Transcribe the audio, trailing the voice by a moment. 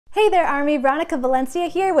Hey there ARMY, Veronica Valencia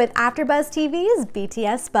here with AfterBuzz TV's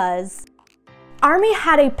BTS Buzz. ARMY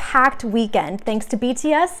had a packed weekend thanks to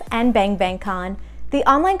BTS and Bang Bang Con. The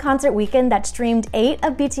online concert weekend that streamed 8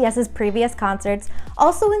 of BTS's previous concerts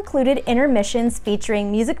also included intermissions featuring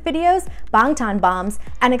music videos, Bangtan bombs,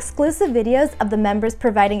 and exclusive videos of the members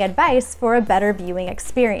providing advice for a better viewing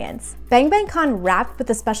experience. Bang Bang Con wrapped with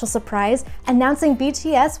a special surprise announcing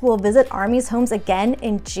BTS will visit ARMY's homes again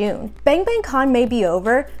in June. Bang Bang Con may be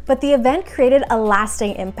over, but the event created a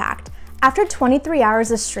lasting impact. After 23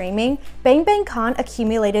 hours of streaming, Bang Bang Con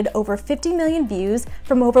accumulated over 50 million views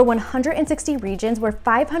from over 160 regions where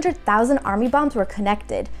 500,000 ARMY bombs were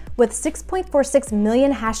connected, with 6.46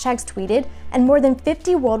 million hashtags tweeted and more than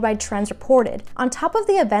 50 worldwide trends reported. On top of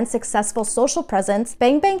the event's successful social presence,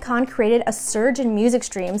 Bang Bang Con created a surge in music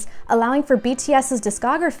streams, allowing for BTS's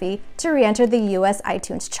discography to re-enter the US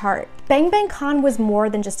iTunes chart. Bang Bang Con was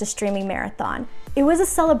more than just a streaming marathon. It was a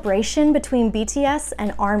celebration between BTS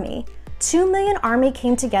and ARMY. 2 million ARMY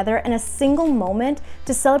came together in a single moment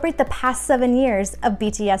to celebrate the past 7 years of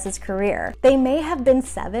BTS's career. They may have been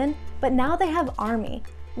 7, but now they have ARMY.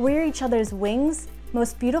 We're each other's wings,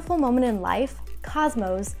 most beautiful moment in life,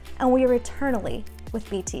 Cosmos, and we are eternally with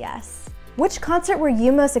BTS. Which concert were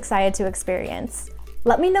you most excited to experience?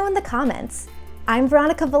 Let me know in the comments. I'm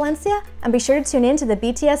Veronica Valencia, and be sure to tune in to the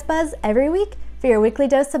BTS Buzz every week for your weekly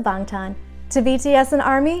dose of Bangtan. To BTS and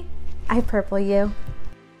ARMY, I purple you.